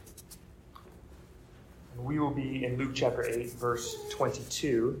We will be in Luke chapter 8, verse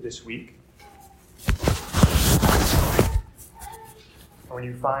 22 this week. When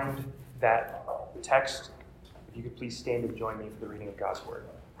you find that text, if you could please stand and join me for the reading of God's Word.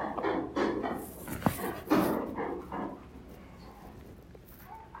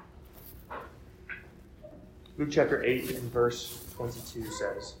 Luke chapter 8 and verse 22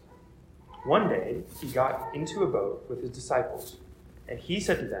 says, "One day he got into a boat with his disciples, and he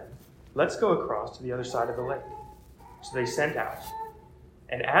said to them, 'Let's go across to the other side of the lake.' So they sent out.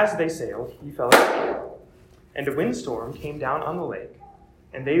 And as they sailed, he fell asleep. And a windstorm came down on the lake,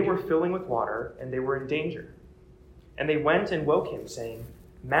 and they were filling with water, and they were in danger. And they went and woke him, saying,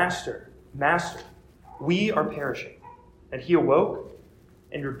 'Master, Master, we are perishing.' And he awoke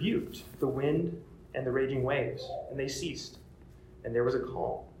and rebuked the wind and the raging waves, and they ceased, and there was a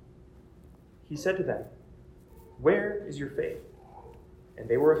calm. He said to them, 'Where is your faith?' And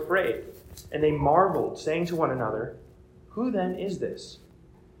they were afraid, and they marveled, saying to one another, 'Who then is this,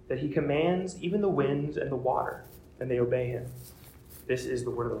 that he commands even the winds and the water, and they obey him?'" This is the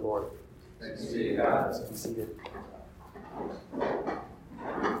word of the Lord. Thanks be to God. Be seated.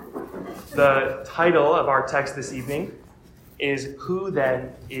 The title of our text this evening is "Who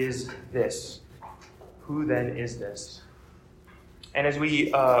then is this?" Who then is this? And as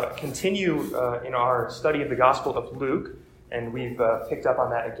we continue in our study of the Gospel of Luke, and we've picked up on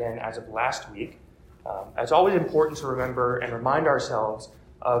that again as of last week, it's always important to remember and remind ourselves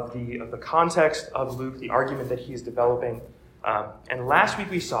of the context of Luke, the argument that he is developing. And last week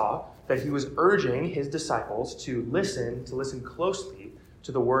we saw that he was urging his disciples to listen closely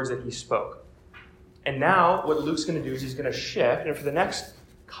to the words that he spoke. And now what Luke's going to do is he's going to shift, and for the next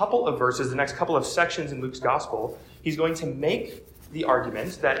couple of verses, the next couple of sections in Luke's Gospel, he's going to make the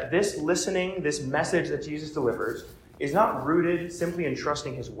argument that this listening, this message that Jesus delivers, is not rooted simply in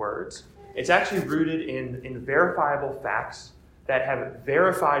trusting his words. It's actually rooted in verifiable facts that have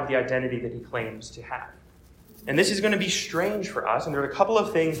verified the identity that he claims to have. And this is going to be strange for us, and there are a couple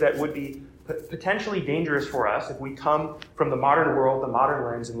of things that would be potentially dangerous for us if we come from the modern world, the modern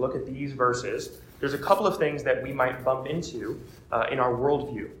lens, and look at these verses. There's a couple of things that we might bump into in our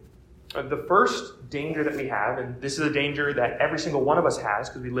worldview. The first danger that we have, and this is a danger that every single one of us has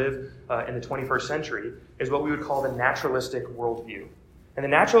because we live in the 21st century, is what we would call the naturalistic worldview. And the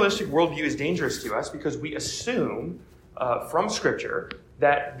naturalistic worldview is dangerous to us because we assume from Scripture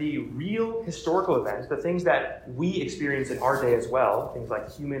that the real historical events, the things that we experience in our day as well, things like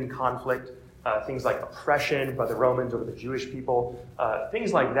human conflict, things like oppression by the Romans over the Jewish people,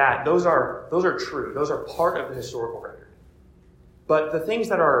 things like that, those are true. Those are part of the historical record. But the things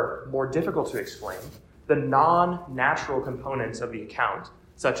that are more difficult to explain, the non-natural components of the account,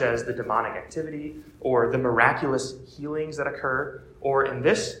 such as the demonic activity or the miraculous healings that occur, or in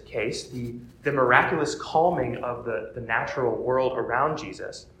this case, the miraculous calming of the natural world around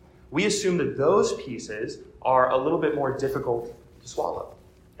Jesus, we assume that those pieces are a little bit more difficult to swallow.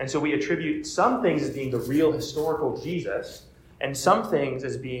 And so we attribute some things as being the real historical Jesus, and some things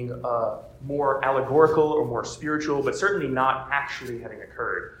as being more allegorical or more spiritual, but certainly not actually having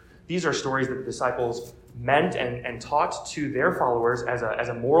occurred. These are stories that the disciples meant and taught to their followers as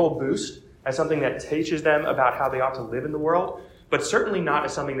a moral boost, as something that teaches them about how they ought to live in the world, but certainly not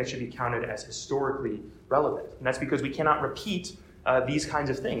as something that should be counted as historically relevant. And that's because we cannot repeat these kinds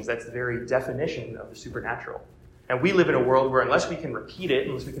of things. That's the very definition of the supernatural. And we live in a world where unless we can repeat it,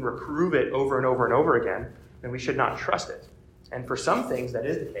 unless we can reprove it over and over and over again, then we should not trust it. And for some things, that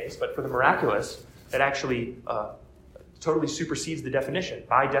is the case, but for the miraculous, that actually totally supersedes the definition.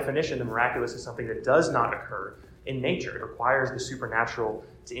 By definition, the miraculous is something that does not occur in nature. It requires the supernatural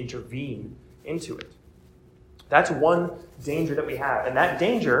to intervene into it. That's one danger that we have. And that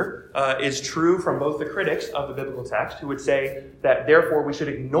danger is true from both the critics of the biblical text, who would say that therefore we should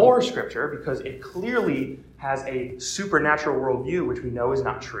ignore Scripture because it clearly has a supernatural worldview, which we know is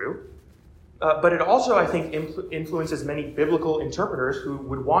not true. But it also, I think, influences many biblical interpreters who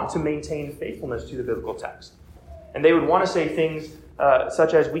would want to maintain faithfulness to the biblical text. And they would want to say things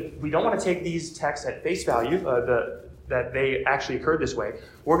such as, we don't want to take these texts at face value, that they actually occurred this way.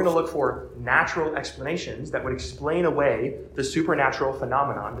 We're going to look for natural explanations that would explain away the supernatural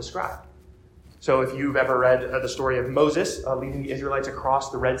phenomenon described. So if you've ever read the story of Moses leading the Israelites across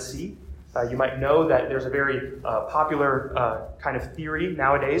the Red Sea, you might know that there's a very popular kind of theory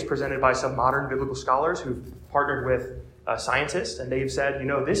nowadays presented by some modern biblical scholars who've partnered with scientists, and they've said,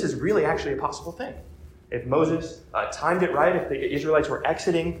 this is really actually a possible thing. If Moses timed it right, if the Israelites were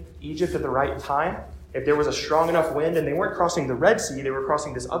exiting Egypt at the right time, if there was a strong enough wind and they weren't crossing the Red Sea, they were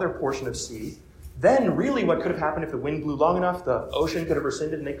crossing this other portion of sea, then really what could have happened if the wind blew long enough, the ocean could have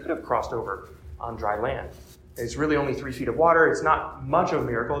rescinded and they could have crossed over on dry land. It's really only 3 feet of water. It's not much of a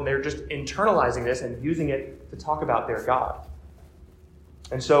miracle, and they're just internalizing this and using it to talk about their God.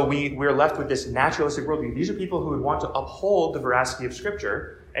 And so we're left with this naturalistic worldview. These are people who would want to uphold the veracity of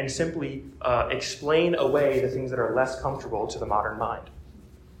Scripture and simply explain away the things that are less comfortable to the modern mind.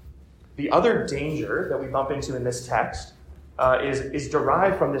 The other danger that we bump into in this text is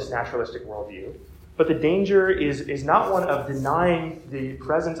derived from this naturalistic worldview. But the danger is not one of denying the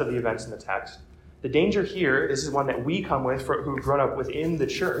presence of the events in the text. The danger here, this is one that we come with who've grown up within the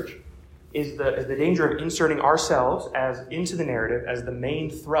church, is the danger of inserting ourselves into the narrative as the main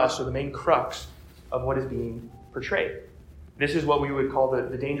thrust or the main crux of what is being portrayed. This is what we would call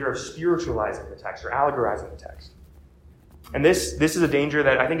the danger of spiritualizing the text or allegorizing the text. And this is a danger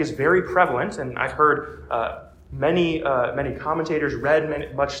that I think is very prevalent, and I've heard many commentators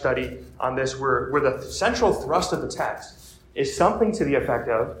read much study on this, where the central thrust of the text is something to the effect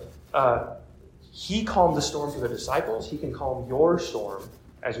of, he calmed the storm for the disciples, he can calm your storm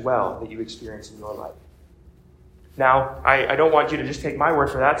as well that you experience in your life. Now, I don't want you to just take my word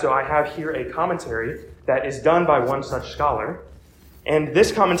for that, so I have here a commentary that is done by one such scholar. And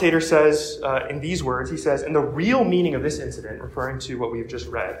this commentator says, in these words, he says, and the real meaning of this incident, referring to what we have just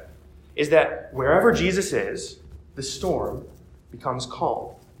read, is that wherever Jesus is, the storm becomes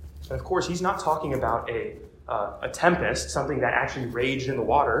calm. And of course, he's not talking about a tempest, something that actually raged in the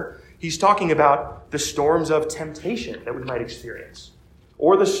water. He's talking about the storms of temptation that we might experience,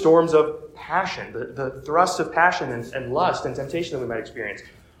 or the storms of passion, the thrusts of passion and lust and temptation that we might experience,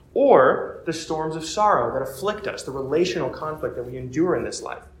 or the storms of sorrow that afflict us, the relational conflict that we endure in this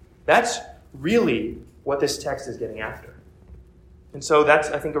life. That's really what this text is getting after. And so that's,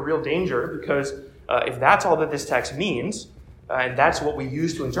 I think, a real danger, because if that's all that this text means, and that's what we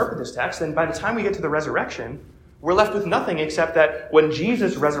use to interpret this text, then by the time we get to the resurrection, we're left with nothing except that when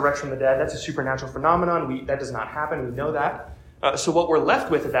Jesus resurrects from the dead, that's a supernatural phenomenon. That does not happen. We know that. So what we're left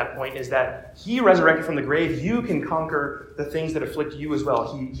with at that point is that he resurrected from the grave. You can conquer the things that afflict you as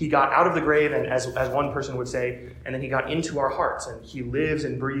well. He got out of the grave, and as one person would say, and then he got into our hearts, and he lives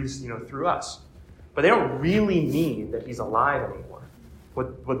and breathes, through us. But they don't really mean that he's alive anymore.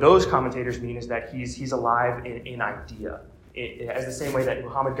 What those commentators mean is that he's alive in idea, as the same way that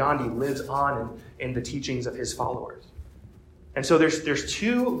Muhammad Gandhi lives on in the teachings of his followers. And so there's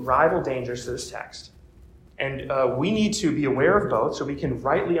two rival dangers to this text. And we need to be aware of both so we can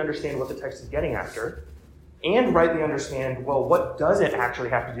rightly understand what the text is getting after, and rightly understand, well, what does it actually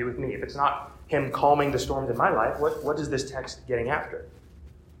have to do with me? If it's not him calming the storms in my life, what is this text getting after?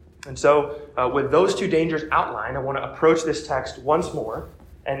 And so with those two dangers outlined, I want to approach this text once more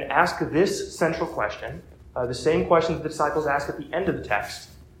and ask this central question, the same question that the disciples asked at the end of the text.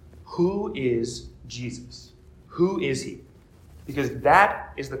 Who is Jesus? Who is he? Because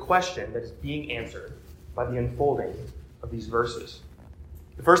that is the question that is being answered by the unfolding of these verses.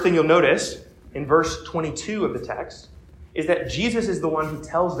 The first thing you'll notice in verse 22 of the text is that Jesus is the one who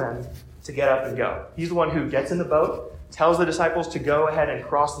tells them to get up and go. He's the one who gets in the boat, tells the disciples to go ahead and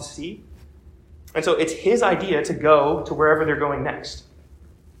cross the sea. And so it's his idea to go to wherever they're going next.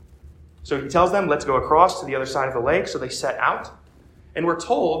 So he tells them, let's go across to the other side of the lake. So they set out. And we're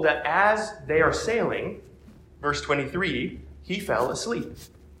told that as they are sailing, verse 23, he fell asleep.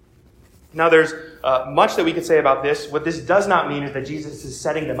 Now, there's much that we could say about this. What this does not mean is that Jesus is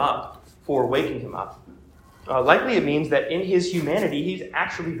setting them up for waking him up. Likely it means that in his humanity, he's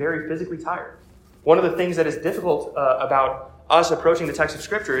actually very physically tired. One of the things that is difficult about us approaching the text of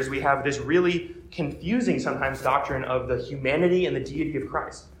Scripture is we have this really confusing sometimes doctrine of the humanity and the deity of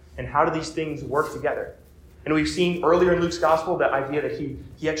Christ. And how do these things work together? And we've seen earlier in Luke's gospel the idea that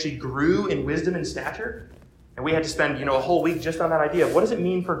he actually grew in wisdom and stature. And we had to spend, a whole week just on that idea of what does it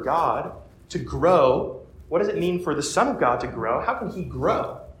mean for God to grow? What does it mean for the Son of God to grow? How can he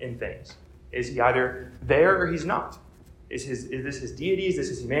grow in things? Is he either there or he's not? Is this his deity? Is this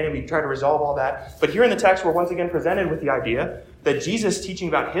his humanity? We try to resolve all that. But here in the text, we're once again presented with the idea that Jesus is teaching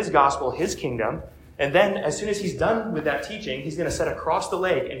about his gospel, his kingdom, and then as soon as he's done with that teaching, he's going to set across the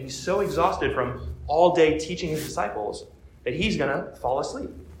lake, and he's so exhausted from all day teaching his disciples that he's going to fall asleep.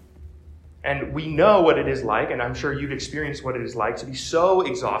 And we know what it is like, and I'm sure you've experienced what it is like to be so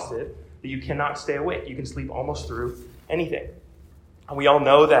exhausted that you cannot stay awake. You can sleep almost through anything. And we all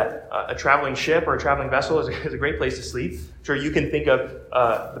know that a traveling ship or a traveling vessel is a great place to sleep. I'm sure you can think of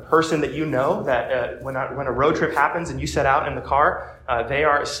the person that you know that when a road trip happens and you set out in the car, they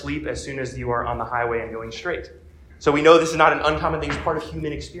are asleep as soon as you are on the highway and going straight. So we know this is not an uncommon thing. It's part of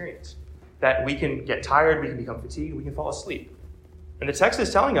human experience, that we can get tired, we can become fatigued, we can fall asleep. And the text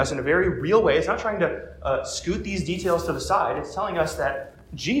is telling us in a very real way, it's not trying to scoot these details to the side. It's telling us that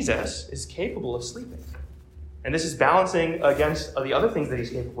Jesus is capable of sleeping. And this is balancing against the other things that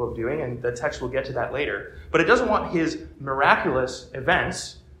he's capable of doing, and the text will get to that later. But it doesn't want his miraculous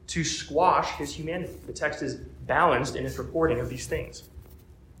events to squash his humanity. The text is balanced in its reporting of these things.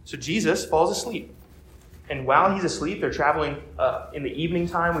 So Jesus falls asleep. And while he's asleep, they're traveling in the evening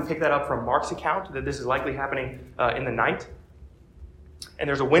time. We pick that up from Mark's account, that this is likely happening in the night. And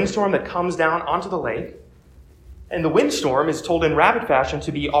there's a windstorm that comes down onto the lake. And the windstorm is told in rapid fashion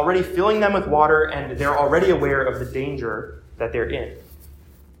to be already filling them with water, and they're already aware of the danger that they're in.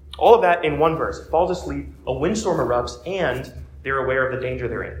 All of that in one verse. It falls asleep, a windstorm erupts, and they're aware of the danger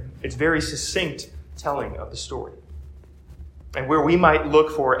they're in. It's very succinct telling of the story. And where we might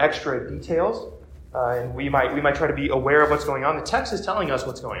look for extra details, and we might try to be aware of what's going on, the text is telling us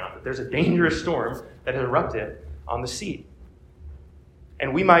what's going on, that there's a dangerous storm that has erupted on the sea.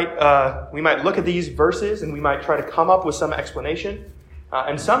 And we might look at these verses and we might try to come up with some explanation.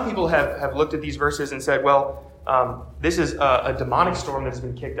 And some people have looked at these verses and said, well, this is a demonic storm that has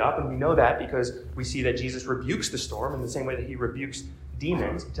been kicked up. And we know that because we see that Jesus rebukes the storm in the same way that he rebukes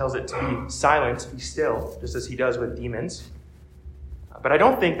demons. He tells it to be silent, be still, just as he does with demons. But I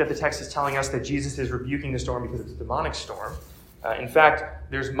don't think that the text is telling us that Jesus is rebuking the storm because it's a demonic storm. In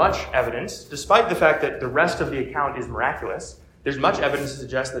fact, there's much evidence, despite the fact that the rest of the account is miraculous, there's much evidence to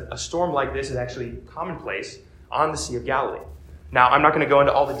suggest that a storm like this is actually commonplace on the Sea of Galilee. Now, I'm not going to go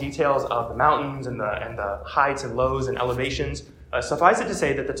into all the details of the mountains and the heights and lows and elevations. Suffice it to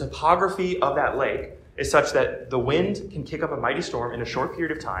say that the topography of that lake is such that the wind can kick up a mighty storm in a short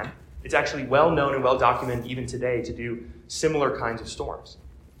period of time. It's actually well known and well documented even today to do similar kinds of storms.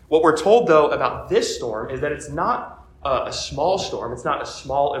 What we're told, though, about this storm is that it's not a small storm. It's not a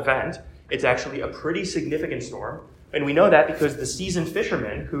small event. It's actually a pretty significant storm. And we know that because the seasoned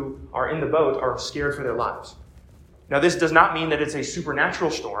fishermen who are in the boat are scared for their lives. Now, this does not mean that it's a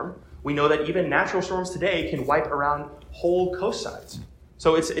supernatural storm. We know that even natural storms today can wipe around whole coast sides.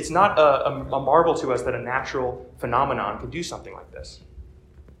 So it's not a marvel to us that a natural phenomenon could do something like this.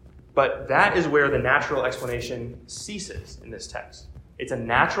 But that is where the natural explanation ceases in this text. It's a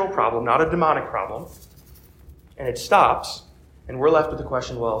natural problem, not a demonic problem. And it stops, and we're left with the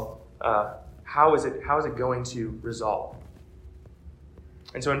question, well, how is it going to resolve?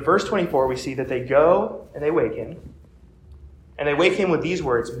 And so in verse 24, we see that they go and they wake him. And they wake him with these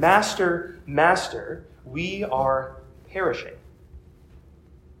words, "Master, Master, we are perishing."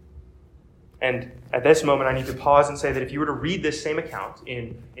 And at this moment, I need to pause and say that if you were to read this same account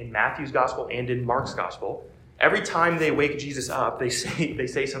in Matthew's gospel and in Mark's gospel, every time they wake Jesus up, they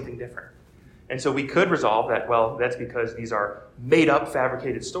say something different. And so we could resolve that, well, that's because these are made-up,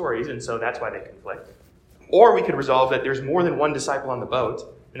 fabricated stories, and so that's why they conflict. Or we could resolve that there's more than one disciple on the boat,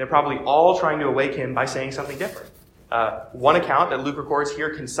 and they're probably all trying to awake him by saying something different. One account that Luke records here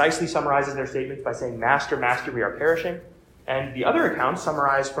concisely summarizes their statements by saying, "Master, Master, we are perishing." And the other accounts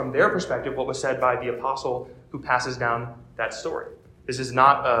summarize from their perspective what was said by the apostle who passes down that story. This is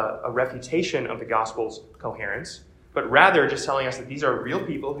not a refutation of the gospel's coherence, but rather just telling us that these are real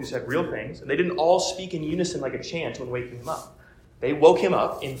people who said real things, and they didn't all speak in unison like a chant when waking him up. They woke him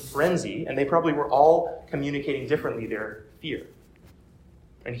up in frenzy, and they probably were all communicating differently their fear.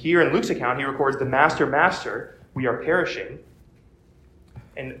 And here in Luke's account, he records, "The Master, Master, we are perishing."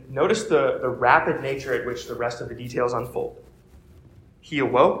 And notice the rapid nature at which the rest of the details unfold. He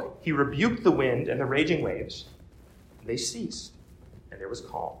awoke, he rebuked the wind and the raging waves, and they ceased, and there was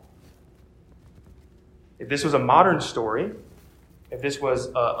calm. If this was a modern story, if this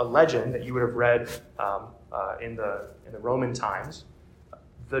was a legend that you would have read in the Roman times,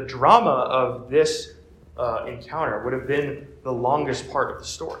 the drama of this encounter would have been the longest part of the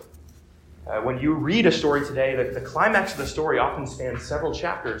story. When you read a story today, the climax of the story often spans several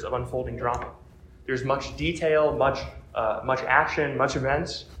chapters of unfolding drama. There's much detail, much action, much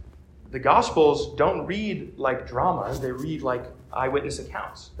events. The Gospels don't read like dramas. They read like eyewitness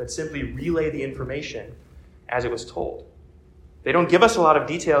accounts that simply relay the information as it was told. They don't give us a lot of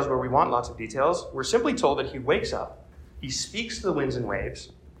details where we want lots of details. We're simply told that he wakes up, he speaks to the winds and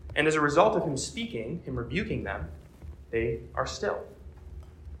waves, and as a result of him speaking, him rebuking them, they are still.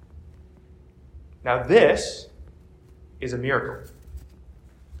 Now this is a miracle.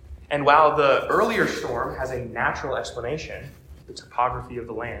 And while the earlier storm has a natural explanation, the topography of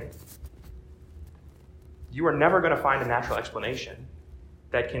the land, you are never going to find a natural explanation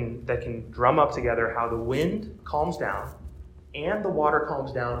that can drum up together how the wind calms down and the water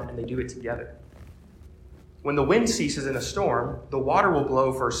calms down, and they do it together. When the wind ceases in a storm, the water will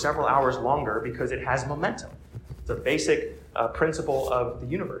blow for several hours longer because it has momentum. It's a basic principle of the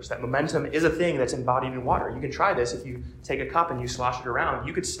universe, that momentum is a thing that's embodied in water. You can try this. If you take a cup and you slosh it around,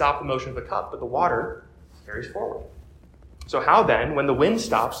 you could stop the motion of the cup, but the water carries forward. So how then, when the wind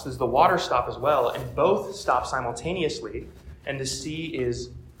stops, does the water stop as well, and both stop simultaneously, and the sea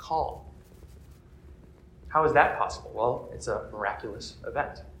is calm? How is that possible? Well, it's a miraculous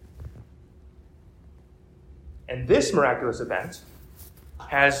event. And this miraculous event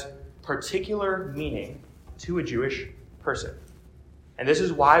has particular meaning to a Jewish person. And this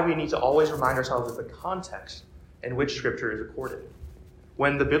is why we need to always remind ourselves of the context in which Scripture is recorded.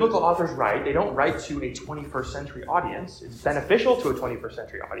 When the biblical authors write, they don't write to a 21st century audience. It's beneficial to a 21st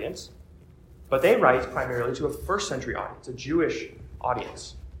century audience, but they write primarily to a first century audience, a Jewish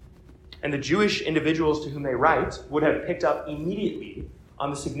audience. And the Jewish individuals to whom they write would have picked up immediately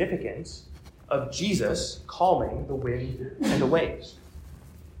on the significance of Jesus calming the wind and the waves.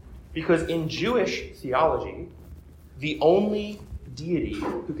 Because in Jewish theology, the only deity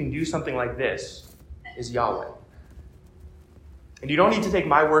who can do something like this is Yahweh. And you don't need to take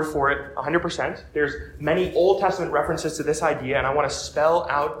my word for it 100%. There's many Old Testament references to this idea, and I want to spell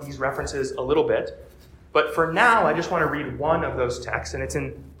out these references a little bit. But for now, I just want to read one of those texts, and it's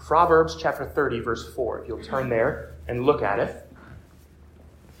in Proverbs chapter 30, verse 4. If you'll turn there and look at it.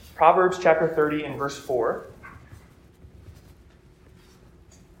 Proverbs chapter 30 and verse 4.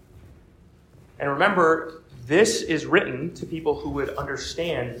 And remember, this is written to people who would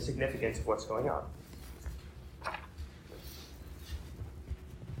understand the significance of what's going on.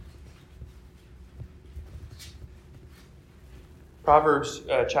 Proverbs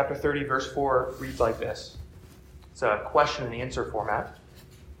chapter 30, verse 4 reads like this. It's a question and answer format.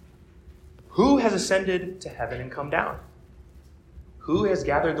 Who has ascended to heaven and come down? Who has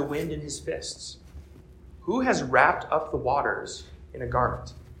gathered the wind in his fists? Who has wrapped up the waters in a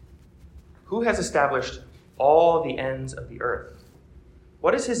garment? Who has established all the ends of the earth?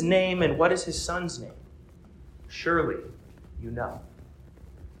 What is his name and what is his son's name? Surely you know.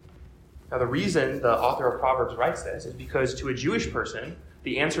 Now, the reason the author of Proverbs writes this is because to a Jewish person,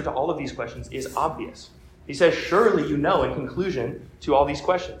 the answer to all of these questions is obvious. He says, surely you know, in conclusion to all these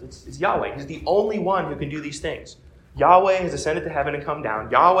questions. It's Yahweh. He's the only one who can do these things. Yahweh has ascended to heaven and come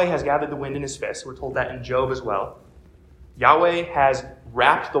down. Yahweh has gathered the wind in his fist. We're told that in Job as well. Yahweh has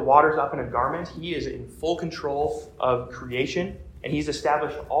wrapped the waters up in a garment. He is in full control of creation, and he's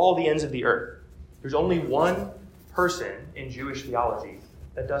established all the ends of the earth. There's only one person in Jewish theology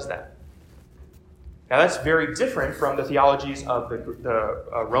that does that. Now, that's very different from the theologies of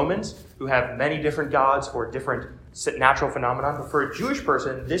the Romans, who have many different gods for different natural phenomena. But for a Jewish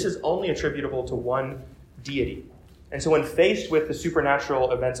person, this is only attributable to one deity. And so when faced with the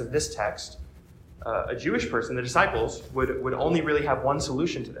supernatural events of this text, a Jewish person, the disciples, would only really have one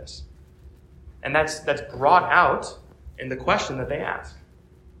solution to this. And that's brought out in the question that they ask.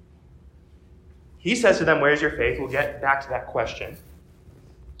 He says to them, "Where's your faith?" We'll get back to that question.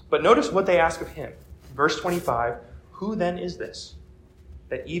 But notice what they ask of him. Verse 25, who then is this,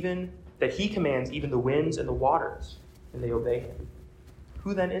 that he commands even the winds and the waters, and they obey him?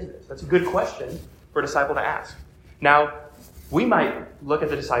 Who then is this? That's a good question for a disciple to ask. Now, we might look at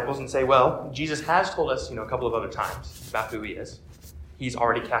the disciples and say, well, Jesus has told us, a couple of other times about who he is. He's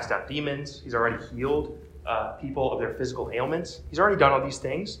already cast out demons. He's already healed people of their physical ailments. He's already done all these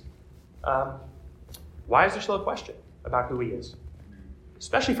things. Why is there still a question about who he is?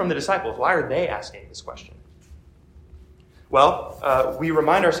 Especially from the disciples. Why are they asking this question? Well, we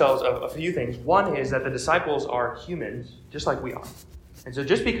remind ourselves of a few things. One is that the disciples are humans, just like we are. And so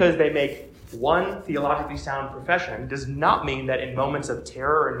just because they make one theologically sound profession does not mean that in moments of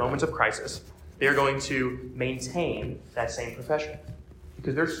terror and moments of crisis, they're going to maintain that same profession.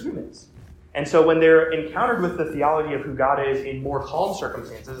 Because they're humans. And so when they're encountered with the theology of who God is in more calm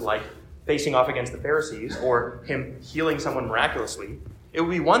circumstances, like facing off against the Pharisees or him healing someone miraculously, it would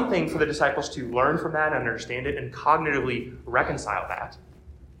be one thing for the disciples to learn from that and understand it and cognitively reconcile that.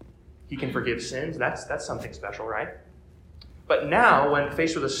 He can forgive sins. That's something special, right? But now, when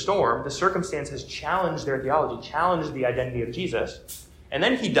faced with a storm, the circumstance has challenged their theology, challenged the identity of Jesus. And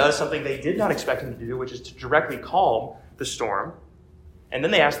then he does something they did not expect him to do, which is to directly calm the storm. And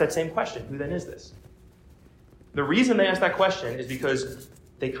then they ask that same question, who then is this? The reason they ask that question is because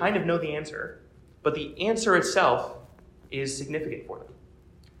they kind of know the answer, but the answer itself is significant for them.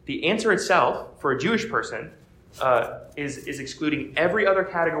 The answer itself, for a Jewish person, is excluding every other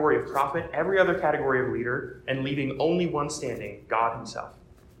category of prophet, every other category of leader, and leaving only one standing, God himself.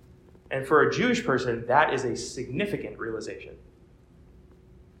 And for a Jewish person, that is a significant realization.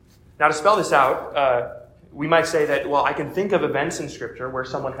 Now, to spell this out, we might say that, well, I can think of events in Scripture where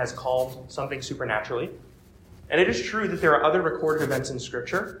someone has calmed something supernaturally. And it is true that there are other recorded events in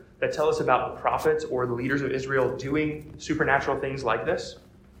Scripture that tell us about the prophets or the leaders of Israel doing supernatural things like this.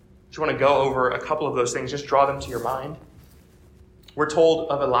 Just want to go over a couple of those things, just draw them to your mind. We're told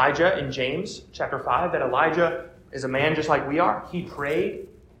of Elijah in James chapter 5 that Elijah is a man just like we are. He prayed,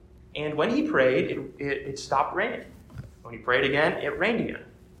 and when he prayed, it stopped raining. When he prayed again, it rained again.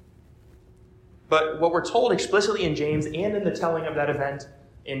 But what we're told explicitly in James and in the telling of that event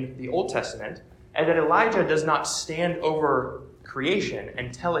in the Old Testament is that Elijah does not stand over creation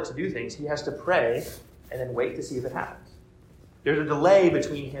and tell it to do things. He has to pray and then wait to see if it happens. There's a delay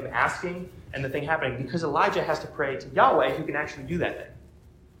between him asking and the thing happening because Elijah has to pray to Yahweh who can actually do that thing.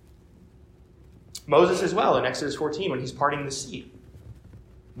 Moses as well in Exodus 14 when he's parting the sea.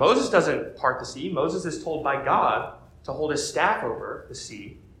 Moses doesn't part the sea. Moses is told by God to hold his staff over the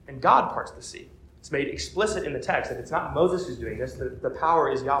sea, and God parts the sea. It's made explicit in the text that it's not Moses who's doing this. The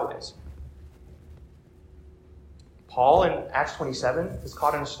power is Yahweh's. Paul in Acts 27 is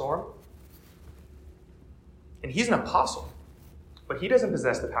caught in a storm. And he's an apostle. But he doesn't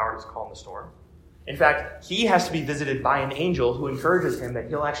possess the power to calm the storm. In fact, he has to be visited by an angel who encourages him that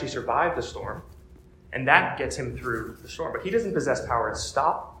he'll actually survive the storm. And that gets him through the storm. But he doesn't possess power to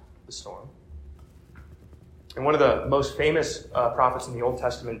stop the storm. And one of the most famous prophets in the Old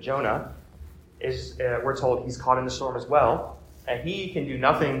Testament, Jonah, is we're told he's caught in the storm as well. And he can do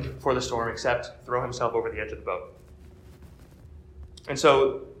nothing for the storm except throw himself over the edge of the boat. And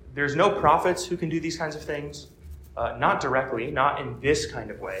so there's no prophets who can do these kinds of things. Not directly, not in this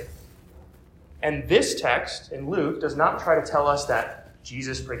kind of way. And this text in Luke does not try to tell us that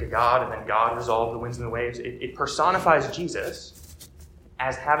Jesus prayed to God and then God resolved the winds and the waves. It personifies Jesus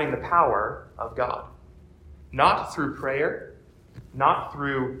as having the power of God. Not through prayer, not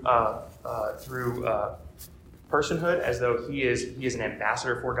through personhood, as though he is an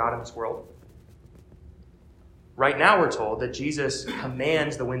ambassador for God in this world. Right now we're told that Jesus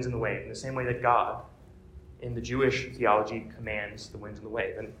commands the winds and the waves in the same way that God in the Jewish theology commands the winds and the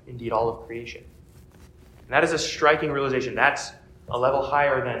wave, and indeed all of creation. And that is a striking realization. That's a level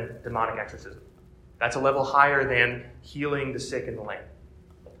higher than demonic exorcism. That's a level higher than healing the sick and the lame.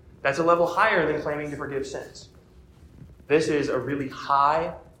 That's a level higher than claiming to forgive sins. This is a really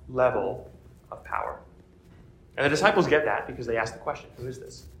high level of power. And the disciples get that because they ask the question, who is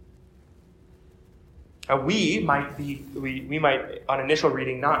this? We might, on initial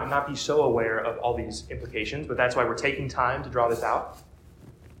reading, not be so aware of all these implications, but that's why we're taking time to draw this out.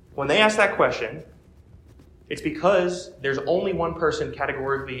 When they ask that question, it's because there's only one person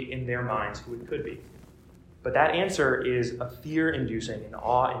categorically in their minds who it could be. But that answer is a fear-inducing and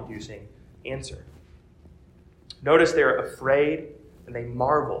awe-inducing answer. Notice they're afraid and they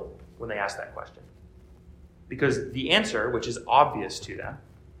marvel when they ask that question. Because the answer, which is obvious to them,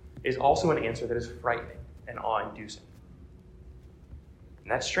 is also an answer that is frightening and awe-inducing.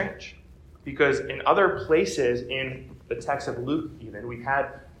 And that's strange, because in other places in the text of Luke even, we've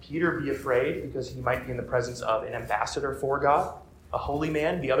had Peter be afraid because he might be in the presence of an ambassador for God, a holy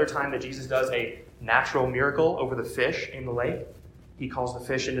man. The other time that Jesus does a natural miracle over the fish in the lake, he calls the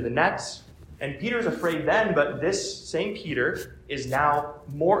fish into the nets. And Peter's afraid then, but this same Peter is now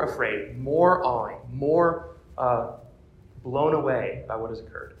more afraid, more awing, more blown away by what has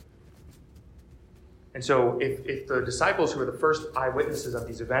occurred. And so if the disciples who are the first eyewitnesses of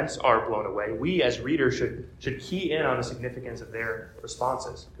these events are blown away, we as readers should key in on the significance of their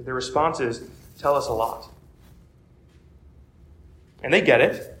responses, because their responses tell us a lot. And they get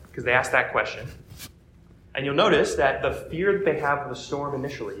it, because they ask that question. And you'll notice that the fear that they have of the storm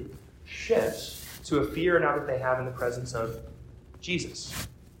initially shifts to a fear now that they have in the presence of Jesus.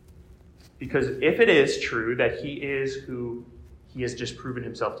 Because if it is true that he is who he has just proven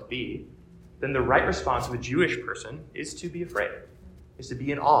himself to be, then the right response of a Jewish person is to be afraid, is to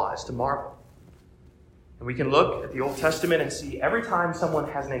be in awe, is to marvel. And we can look at the Old Testament and see every time someone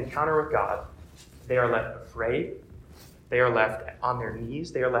has an encounter with God, they are left afraid, they are left on their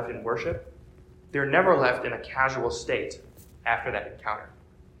knees, they are left in worship. They're never left in a casual state after that encounter.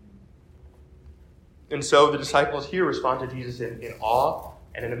 And so the disciples here respond to Jesus in awe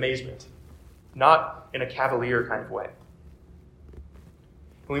and in amazement, not in a cavalier kind of way.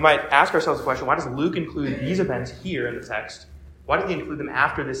 And we might ask ourselves the question, why does Luke include these events here in the text? Why does he include them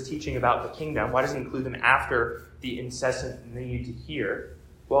after this teaching about the kingdom? Why does he include them after the incessant need to hear?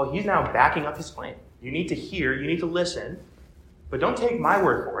 Well, he's now backing up his claim. You need to hear, you need to listen, but don't take my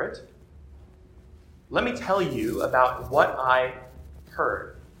word for it. Let me tell you about what I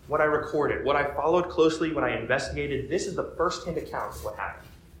heard, what I recorded, what I followed closely, what I investigated. This is the first-hand account of what happened.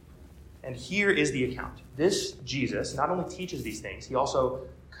 And here is the account. This Jesus not only teaches these things, he also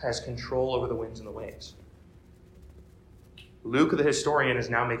has control over the winds and the waves. Luke, the historian, is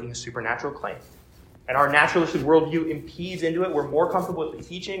now making a supernatural claim. And our naturalistic worldview impedes into it. We're more comfortable with the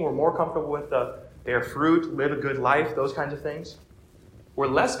teaching. We're more comfortable with their fruit, live a good life, those kinds of things. We're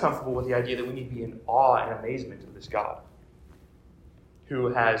less comfortable with the idea that we need to be in awe and amazement of this God who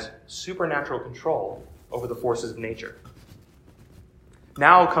has supernatural control over the forces of nature.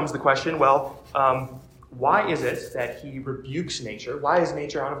 Now comes the question, why is it that he rebukes nature? Why is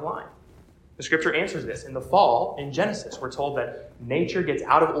nature out of line? The scripture answers this. In the fall, in Genesis, we're told that nature gets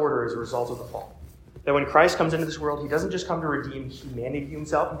out of order as a result of the fall. That when Christ comes into this world, he doesn't just come to redeem humanity to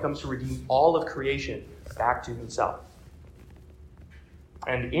himself, he comes to redeem all of creation back to himself.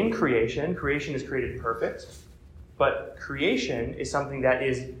 And in creation is created perfect, but creation is something that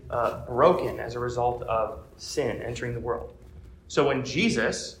is broken as a result of sin entering the world. So when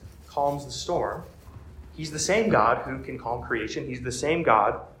Jesus calms the storm, he's the same God who can calm creation. He's the same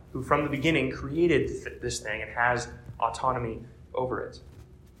God who from the beginning created this thing and has autonomy over it.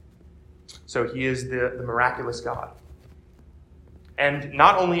 So he is the miraculous God. And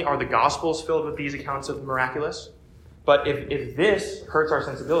not only are the Gospels filled with these accounts of the miraculous, but if this hurts our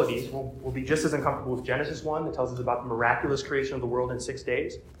sensibilities, we'll be just as uncomfortable with Genesis 1 that tells us about the miraculous creation of the world in 6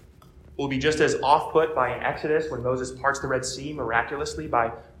 days. We'll be just as off-put by an Exodus when Moses parts the Red Sea miraculously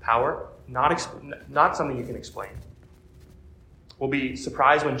by power, not something you can explain. We'll be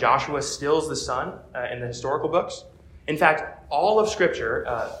surprised when Joshua stills the sun in the historical books. In fact, all of Scripture,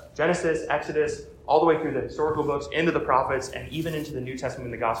 Genesis, Exodus, all the way through the historical books, into the prophets, and even into the New Testament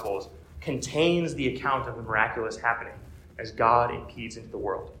and the Gospels, contains the account of the miraculous happening as God impedes into the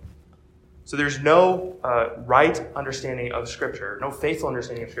world. So there's no right understanding of Scripture, no faithful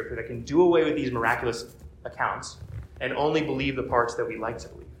understanding of Scripture that can do away with these miraculous accounts and only believe the parts that we like to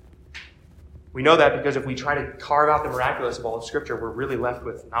believe. We know that because if we try to carve out the miraculous of all of Scripture, we're really left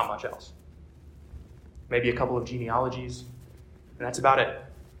with not much else. Maybe a couple of genealogies, and that's about it.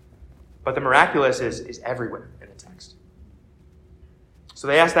 But the miraculous is everywhere in the text. So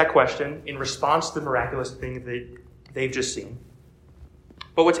they ask that question in response to the miraculous thing that they've just seen.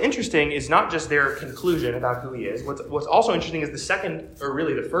 But what's interesting is not just their conclusion about who he is. What's also interesting is the second, or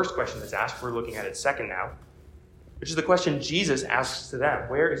really the first question that's asked. We're looking at it second now, which is the question Jesus asks to them.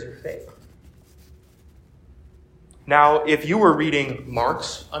 Where is your faith? Now, if you were reading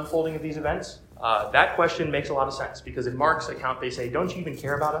Mark's unfolding of these events, that question makes a lot of sense. Because in Mark's account, they say, don't you even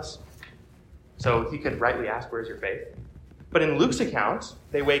care about us? So he could rightly ask, where's your faith? But in Luke's account,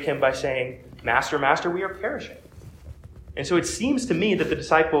 they wake him by saying, Master, Master, we are perishing. And so it seems to me that the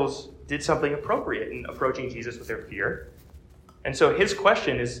disciples did something appropriate in approaching Jesus with their fear. And so his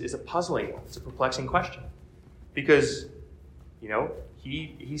question is a puzzling one. It's a perplexing question. Because,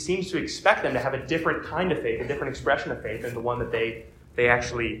 he seems to expect them to have a different kind of faith, a different expression of faith than the one that they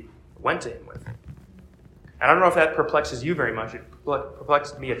actually went to him with. And I don't know if that perplexes you very much. It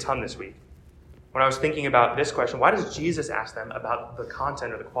perplexed me a ton this week. When I was thinking about this question, why does Jesus ask them about the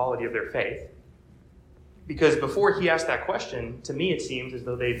content or the quality of their faith? Because before he asked that question, to me it seems as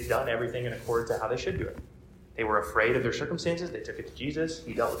though they've done everything in accordance to how they should do it. They were afraid of their circumstances. They took it to Jesus.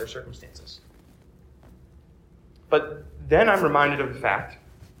 He dealt with their circumstances. But then I'm reminded of the fact,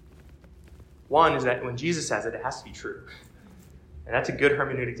 one is that when Jesus says it, it has to be true. And that's a good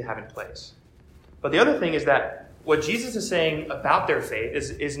hermeneutic to have in place. But the other thing is that what Jesus is saying about their faith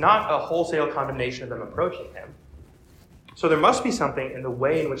is not a wholesale condemnation of them approaching him. So there must be something in the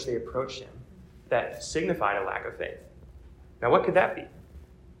way in which they approached him that signified a lack of faith. Now, what could that be?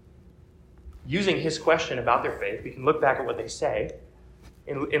 Using his question about their faith, we can look back at what they say.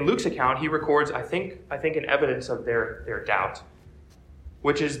 In Luke's account, he records, I think an evidence of their doubt,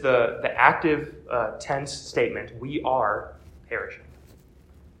 which is the active tense statement, we are perishing.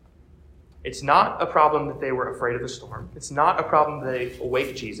 It's not a problem that they were afraid of the storm. It's not a problem that they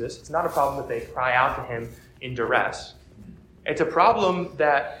awake Jesus. It's not a problem that they cry out to him in duress. It's a problem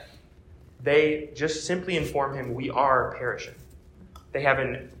that they just simply inform him, we are perishing. They have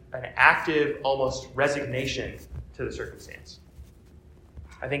an active, almost resignation to the circumstance.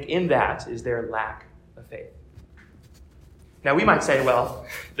 I think in that is their lack of faith. Now we might say, well,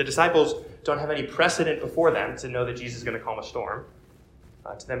 the disciples don't have any precedent before them to know that Jesus is going to calm a storm.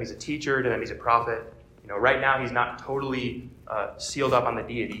 To them, he's a teacher. To them, he's a prophet. Right now, he's not totally sealed up on the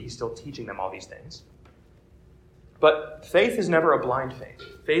deity. He's still teaching them all these things. But faith is never a blind faith.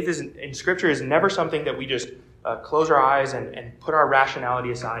 Faith in Scripture is never something that we just close our eyes and put our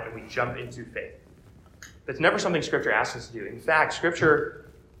rationality aside and we jump into faith. That's never something Scripture asks us to do. In fact,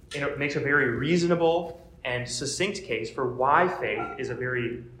 Scripture makes a very reasonable and succinct case for why faith is a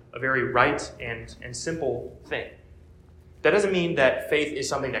very right and simple thing. That doesn't mean that faith is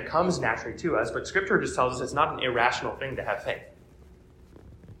something that comes naturally to us, but Scripture just tells us it's not an irrational thing to have faith.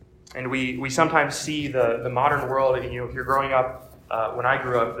 And we sometimes see the modern world, if you're growing up, when I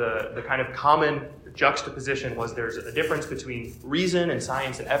grew up, the kind of common juxtaposition was there's a difference between reason and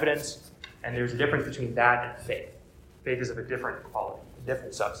science and evidence, and there's a difference between that and faith. Faith is of a different quality, a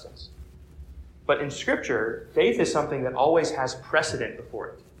different substance. But in Scripture, faith is something that always has precedent before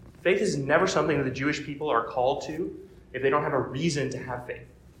it. Faith is never something that the Jewish people are called to if they don't have a reason to have faith.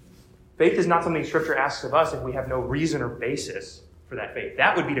 Faith is not something Scripture asks of us if we have no reason or basis for that faith.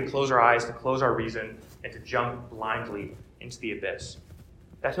 That would be to close our eyes, to close our reason, and to jump blindly into the abyss.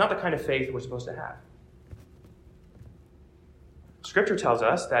 That's not the kind of faith we're supposed to have. Scripture tells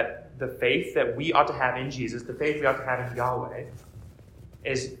us that the faith that we ought to have in Jesus, the faith we ought to have in Yahweh,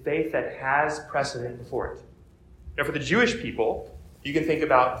 is faith that has precedent before it. Now, for the Jewish people, you can think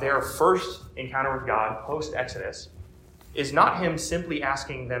about their first encounter with God post-Exodus is not him simply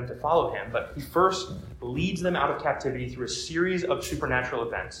asking them to follow him, but he first leads them out of captivity through a series of supernatural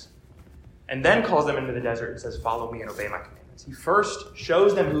events, and then calls them into the desert and says, "Follow me and obey my commandments." He first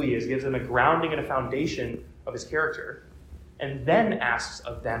shows them who he is, gives them a grounding and a foundation of his character, and then asks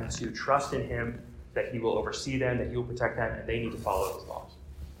of them to trust in him, that he will oversee them, that he will protect them, and they need to follow his laws.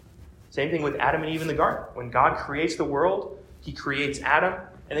 Same thing with Adam and Eve in the garden. When God creates the world, he creates Adam,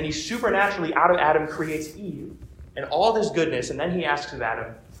 and then he supernaturally, out of Adam, creates Eve, and all this goodness, and then he asks of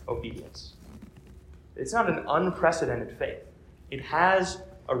Adam obedience. It's not an unprecedented faith. It has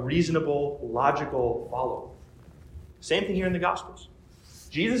a reasonable, logical follow. Same thing here in the Gospels.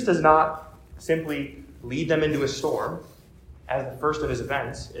 Jesus does not simply lead them into a storm as the first of his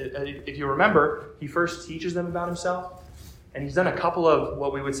events. If you remember, he first teaches them about himself, and he's done a couple of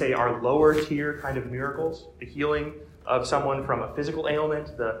what we would say are lower tier kind of miracles. The healing of someone from a physical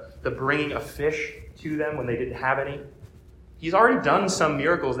ailment, the bringing a fish to them when they didn't have any. He's already done some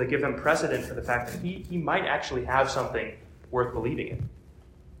miracles that give them precedent for the fact that he might actually have something worth believing in.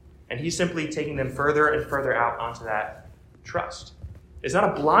 And he's simply taking them further and further out onto that trust. It's not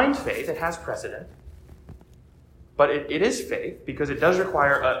a blind faith, it has precedent. But it is faith because it does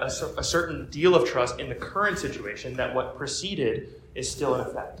require a certain deal of trust in the current situation that what preceded is still in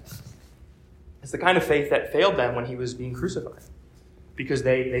effect. It's the kind of faith that failed them when he was being crucified because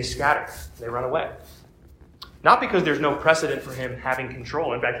they scatter, they run away. Not because there's no precedent for him having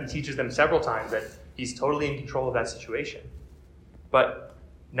control. In fact, he teaches them several times that he's totally in control of that situation. But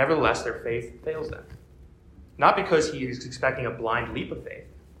nevertheless, their faith fails them. Not because he is expecting a blind leap of faith,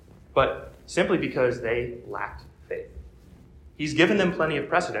 but simply because they lacked faith. He's given them plenty of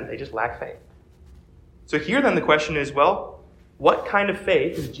precedent, they just lack faith. So here then the question is, well, what kind of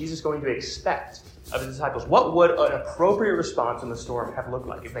faith is Jesus going to expect of his disciples? What would an appropriate response in the storm have looked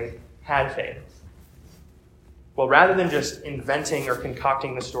like if they had faith? Well, rather than just inventing or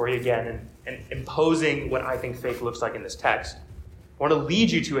concocting the story again and imposing what I think faith looks like in this text, I want to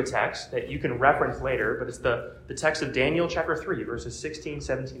lead you to a text that you can reference later, but it's the text of Daniel chapter 3, verses 16,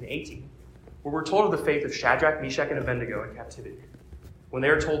 17, and 18, where we're told of the faith of Shadrach, Meshach, and Abednego in captivity. When they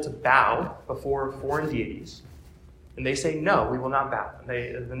are told to bow before foreign deities, and they say, "No, we will not bow."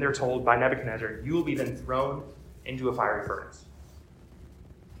 And then they're told by Nebuchadnezzar, "You will be then thrown into a fiery furnace."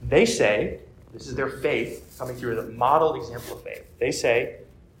 They say, this is their faith coming through as a model example of faith. They say,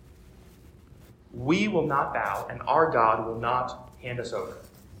 "We will not bow, and our God will not hand us over.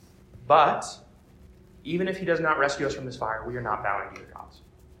 But even if he does not rescue us from this fire, we are not bowing to your gods."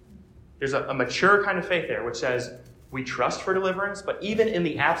 There's a mature kind of faith there, which says we trust for deliverance, but even in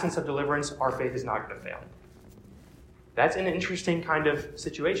the absence of deliverance, our faith is not going to fail. That's an interesting kind of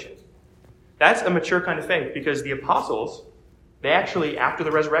situation. That's a mature kind of faith because the apostles, they actually, after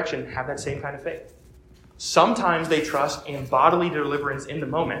the resurrection, have that same kind of faith. Sometimes they trust in bodily deliverance in the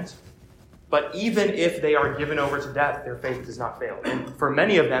moment, but even if they are given over to death, their faith does not fail. And for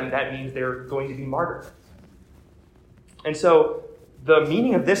many of them, that means they're going to be martyred. And so the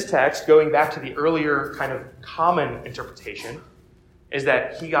meaning of this text, going back to the earlier kind of common interpretation, is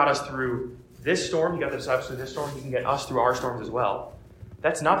that he got us through this storm, he got the disciples through this storm, he can get us through our storms as well.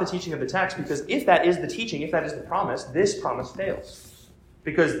 That's not the teaching of the text, because if that is the teaching, if that is the promise, this promise fails.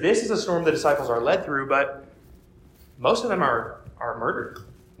 Because this is a storm the disciples are led through, but most of them are murdered.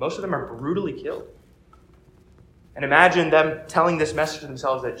 Most of them are brutally killed. And imagine them telling this message to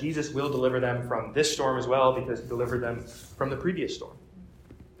themselves that Jesus will deliver them from this storm as well because he delivered them from the previous storm.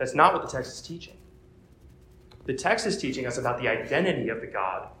 That's not what the text is teaching. The text is teaching us about the identity of the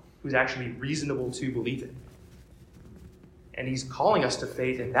God who's actually reasonable to believe in. And he's calling us to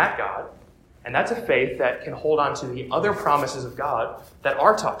faith in that God, and that's a faith that can hold on to the other promises of God that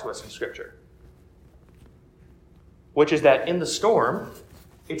are taught to us in Scripture. which is that in the storm,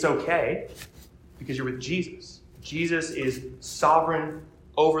 it's okay because you're with Jesus. Jesus is sovereign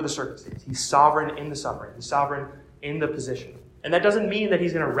over the circumstance. He's sovereign in the suffering. He's sovereign in the position. And that doesn't mean that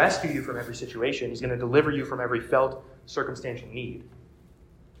he's going to rescue you from every situation. He's going to deliver you from every felt circumstantial need.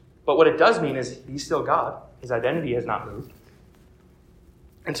 But what it does mean is he's still God. His identity has not moved.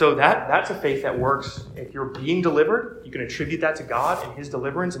 And so that's a faith that works. If you're being delivered, you can attribute that to God and his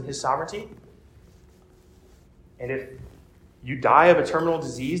deliverance and his sovereignty. And if you die of a terminal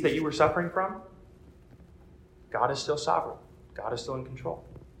disease that you were suffering from, God is still sovereign. God is still in control.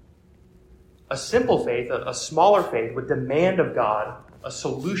 A simple faith, a smaller faith, would demand of God a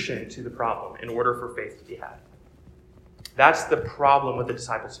solution to the problem in order for faith to be had. That's the problem with the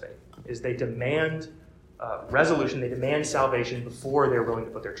disciples' faith, is they demand resolution, they demand salvation before they're willing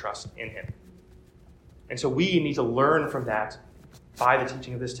to put their trust in him. And so we need to learn from that by the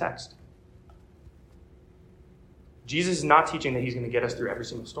teaching of this text. Jesus is not teaching that he's going to get us through every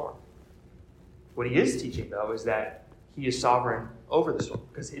single storm. What he is teaching, though, is that he is sovereign over the storm,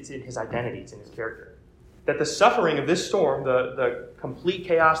 because it's in his identity, it's in his character. That the suffering of this storm, the complete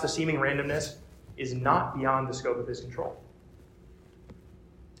chaos, the seeming randomness, is not beyond the scope of his control.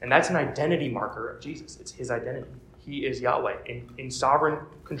 And that's an identity marker of Jesus. It's his identity. He is Yahweh in sovereign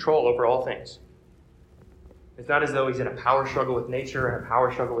control over all things. It's not as though he's in a power struggle with nature and a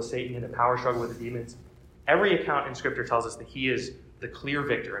power struggle with Satan and a power struggle with the demons. Every account in Scripture tells us that he is the clear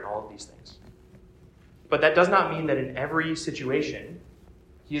victor in all of these things. But that does not mean that in every situation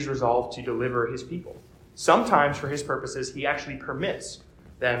he is resolved to deliver his people. Sometimes, for his purposes, he actually permits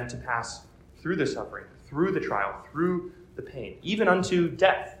them to pass through the suffering, through the trial, through the pain, even unto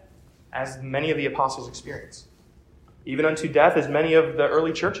death, as many of the apostles experienced. Even unto death, as many of the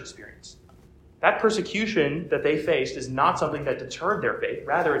early church experienced. That persecution that they faced is not something that deterred their faith.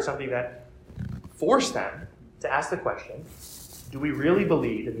 Rather, it's something that forced them to ask the question, do we really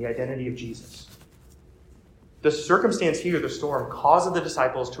believe in the identity of Jesus? The circumstance here, the storm, caused the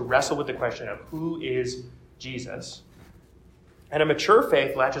disciples to wrestle with the question of who is Jesus. And a mature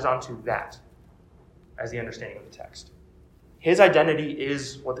faith latches onto that as the understanding of the text. His identity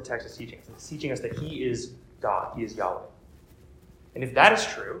is what the text is teaching us. It's teaching us that he is God, he is Yahweh. And if that is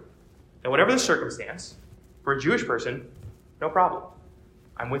true, then whatever the circumstance, for a Jewish person, no problem.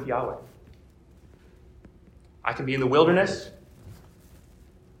 I'm with Yahweh. I can be in the wilderness.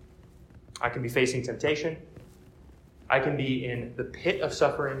 I can be facing temptation. I can be in the pit of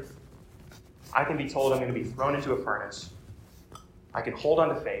suffering. I can be told I'm going to be thrown into a furnace. I can hold on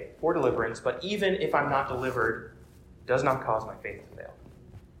to faith for deliverance, but even if I'm not delivered, it does not cause my faith to fail.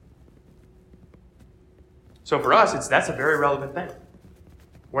 So for us, that's a very relevant thing.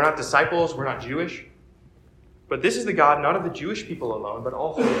 We're not disciples, we're not Jewish, but this is the God, not of the Jewish people alone, but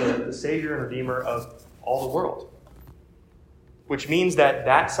also the Savior and Redeemer of all the world. Which means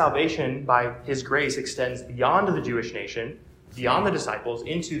that salvation by his grace extends beyond the Jewish nation, beyond the disciples,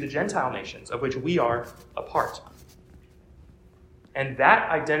 into the Gentile nations, of which we are a part. And that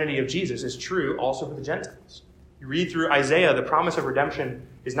identity of Jesus is true also for the Gentiles. You read through Isaiah, the promise of redemption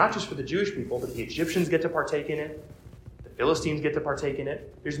is not just for the Jewish people, but the Egyptians get to partake in it. The Philistines get to partake in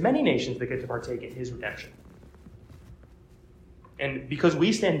it. There's many nations that get to partake in his redemption. And because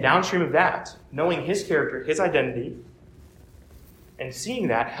we stand downstream of that, knowing his character, his identity, and seeing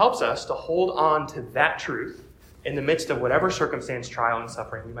that helps us to hold on to that truth in the midst of whatever circumstance, trial, and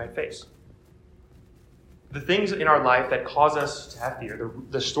suffering we might face. The things in our life that cause us to have fear,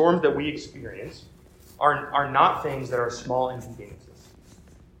 the storms that we experience, are not things that are small inconveniences.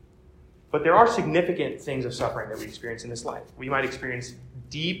 But there are significant things of suffering that we experience in this life. We might experience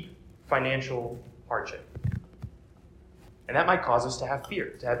deep financial hardship. And that might cause us to have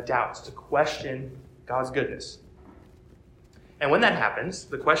fear, to have doubts, to question God's goodness. And when that happens,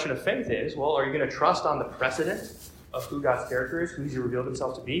 the question of faith is, well, are you going to trust on the precedent of who God's character is, who he's revealed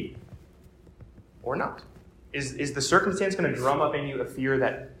himself to be, or not? Is the circumstance going to drum up in you a fear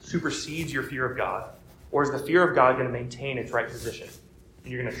that supersedes your fear of God? Or is the fear of God going to maintain its right position?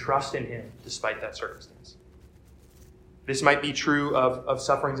 And you're going to trust in him despite that circumstance. This might be true of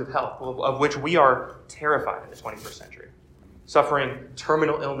sufferings of health, of which we are terrified in the 21st century. Suffering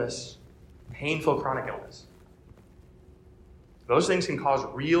terminal illness, painful chronic illness. Those things can cause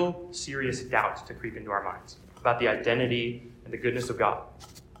real, serious doubt to creep into our minds about the identity and the goodness of God.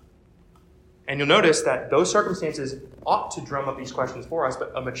 And you'll notice that those circumstances ought to drum up these questions for us,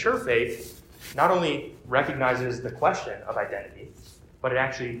 but a mature faith not only recognizes the question of identity, but it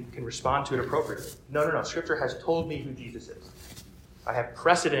actually can respond to it appropriately. No. Scripture has told me who Jesus is. I have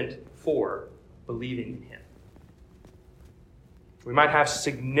precedent for believing in him. We might have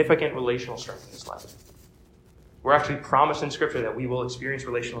significant relational strength in this life. We're actually promised in Scripture that we will experience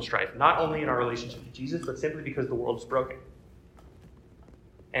relational strife, not only in our relationship to Jesus, but simply because the world is broken.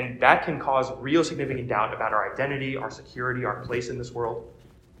 And that can cause real significant doubt about our identity, our security, our place in this world.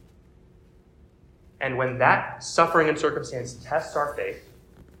 And when that suffering and circumstance tests our faith,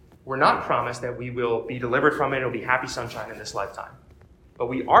 we're not promised that we will be delivered from it, it'll be happy sunshine in this lifetime. But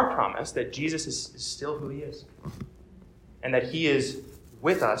we are promised that Jesus is still who he is. And that he is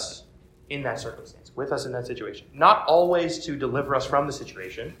with us in that circumstance, with us in that situation. Not always to deliver us from the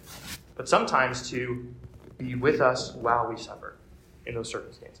situation, but sometimes to be with us while we suffer in those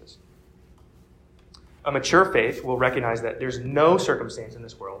circumstances. A mature faith will recognize that there's no circumstance in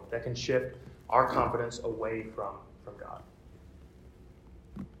this world that can shift our confidence away from God.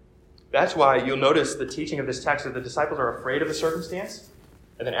 That's why you'll notice the teaching of this text that the disciples are afraid of the circumstance,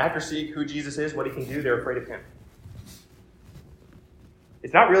 and then after seeing who Jesus is, what he can do, they're afraid of him.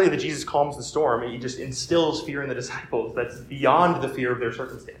 It's not really that Jesus calms the storm, he just instills fear in the disciples that's beyond the fear of their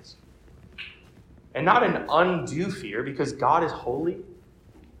circumstance. And not an undue fear, because God is holy.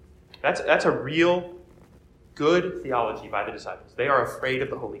 That's a real good theology by the disciples. They are afraid of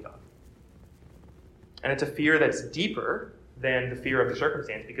the holy God. And it's a fear that's deeper than the fear of the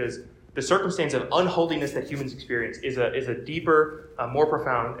circumstance, because the circumstance of unholiness that humans experience is a deeper, more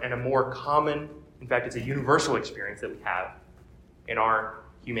profound, and a more common, in fact, it's a universal experience that we have in our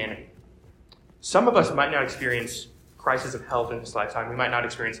humanity. Some of us might not experience crisis of health in this lifetime. We might not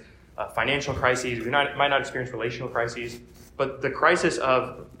experience financial crises. We might not experience relational crises. But the crisis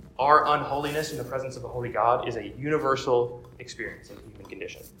of our unholiness in the presence of a holy God is a universal experience in the human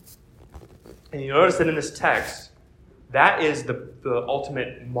condition. And you notice that in this text, that is the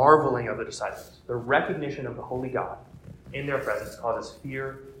ultimate marveling of the disciples. The recognition of the holy God in their presence causes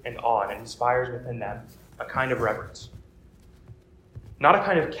fear and awe and inspires within them a kind of reverence. Not a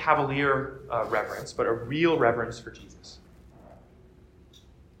kind of cavalier reverence, but a real reverence for Jesus.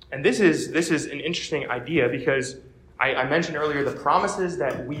 And this is an interesting idea because I mentioned earlier the promises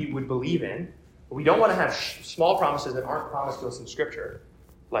that we would believe in, but we don't want to have small promises that aren't promised to us in Scripture,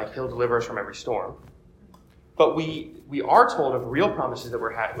 like he'll deliver us from every storm. But we are told of real promises that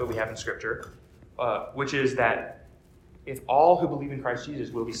we have in Scripture, which is that if all who believe in Christ Jesus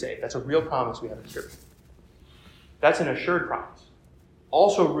will be saved. That's a real promise we have in Scripture. That's an assured promise,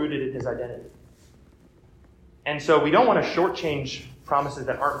 also rooted in his identity. And so we don't want to shortchange promises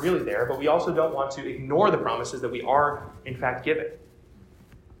that aren't really there, but we also don't want to ignore the promises that we are, in fact, given.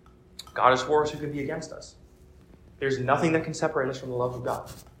 God is for us, who can be against us? There's nothing that can separate us from the love of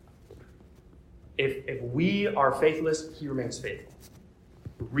God. If we are faithless, he remains faithful.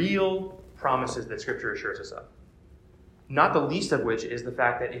 Real promises that Scripture assures us of. Not the least of which is the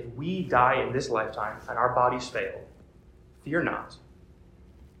fact that if we die in this lifetime and our bodies fail, fear not.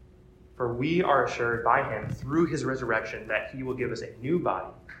 For we are assured by him through his resurrection that he will give us a new body,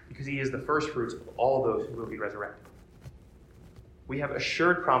 because he is the first fruits of all those who will be resurrected. We have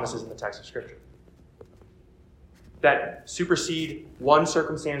assured promises in the text of Scripture that supersede one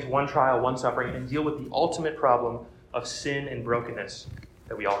circumstance, one trial, one suffering, and deal with the ultimate problem of sin and brokenness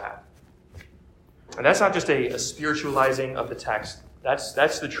that we all have. And that's not just a spiritualizing of the text.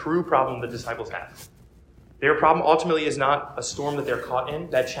 That's the true problem the disciples have. Their problem ultimately is not a storm that they're caught in.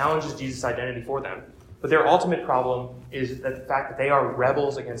 That challenges Jesus' identity for them. But their ultimate problem is the fact that they are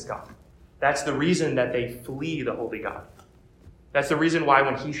rebels against God. That's the reason that they flee the holy God. That's the reason why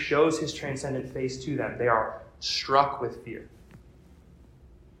when he shows his transcendent face to them, they are struck with fear.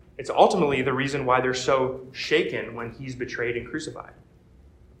 It's ultimately the reason why they're so shaken when he's betrayed and crucified.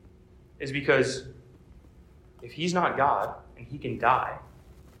 Is because if he's not God and he can die,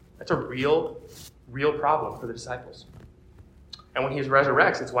 that's a real problem for the disciples. And when he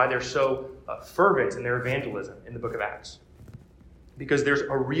resurrects, it's why they're so fervent in their evangelism in the book of Acts. Because there's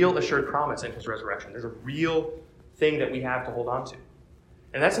a real assured promise in his resurrection. There's a real thing that we have to hold on to.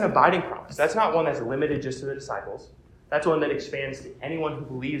 And that's an abiding promise. That's not one that's limited just to the disciples. That's one that expands to anyone who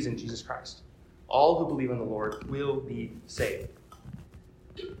believes in Jesus Christ. All who believe in the Lord will be saved.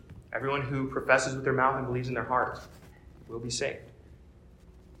 Everyone who professes with their mouth and believes in their heart will be saved.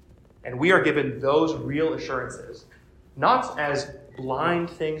 And we are given those real assurances, not as blind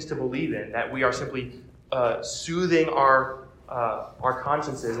things to believe in, that we are simply soothing our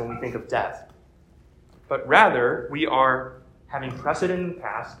consciences when we think of death. But rather, we are having precedent in the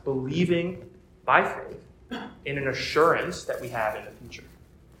past, believing by faith in an assurance that we have in the future.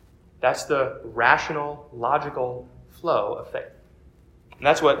 That's the rational, logical flow of faith. And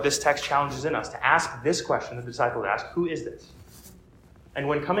that's what this text challenges in us, to ask this question that the disciples ask, who is this? And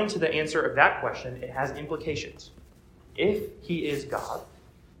when coming to the answer of that question, it has implications. If he is God,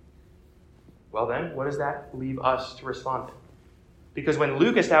 Well then, what does that leave us to respond to? Because when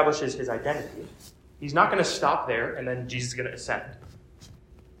Luke establishes his identity, he's not going to stop there and then Jesus is going to ascend.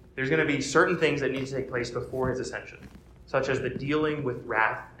 There's going to be certain things that need to take place before his ascension, such as the dealing with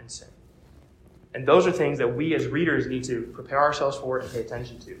wrath and sin. And those are things that we as readers need to prepare ourselves for and pay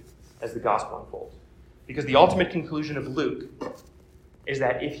attention to as the gospel unfolds. Because the ultimate conclusion of Luke is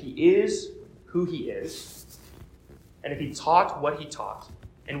that if he is who he is, and if he taught what he taught,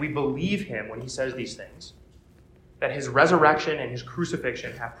 and we believe him when he says these things, that his resurrection and his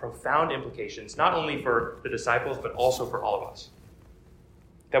crucifixion have profound implications, not only for the disciples, but also for all of us.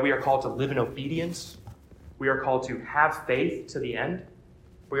 That we are called to live in obedience. We are called to have faith to the end.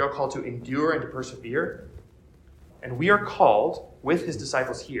 We are called to endure and to persevere. And we are called, with his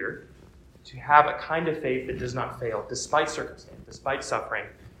disciples here, to have a kind of faith that does not fail, despite circumstance, despite suffering,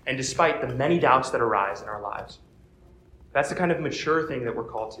 and despite the many doubts that arise in our lives. That's the kind of mature thing that we're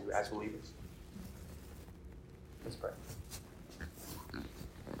called to as believers. Let's pray.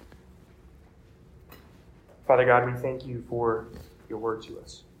 Father God, we thank you for your word to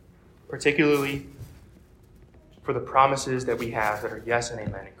us, particularly for the promises that we have that are yes and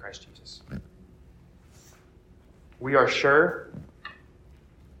amen in Christ Jesus. We are sure,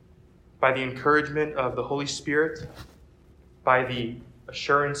 by the encouragement of the Holy Spirit, by the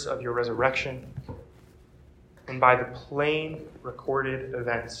assurance of your resurrection, and by the plain recorded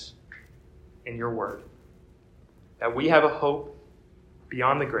events in your word, that we have a hope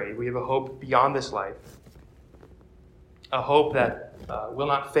beyond the grave. We have a hope beyond this life. A hope that will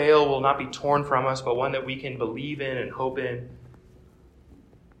not fail, will not be torn from us, but one that we can believe in and hope in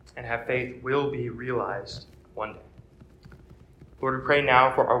and have faith will be realized one day. Lord, we pray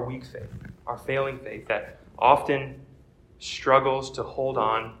now for our weak faith, our failing faith that often struggles to hold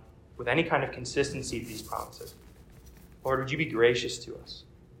on with any kind of consistency to these promises. Lord, would you be gracious to us?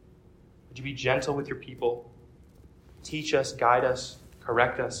 Would you be gentle with your people? Teach us, guide us,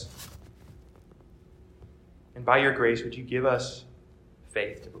 correct us. And by your grace, would you give us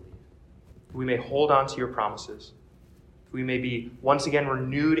faith to believe? That we may hold on to your promises. That we may be once again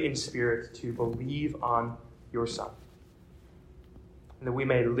renewed in spirit to believe on your Son. And that we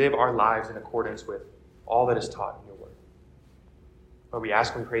may live our lives in accordance with all that is taught in your word. Lord, we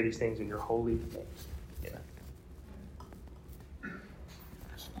ask and we pray these things in your holy name. Amen.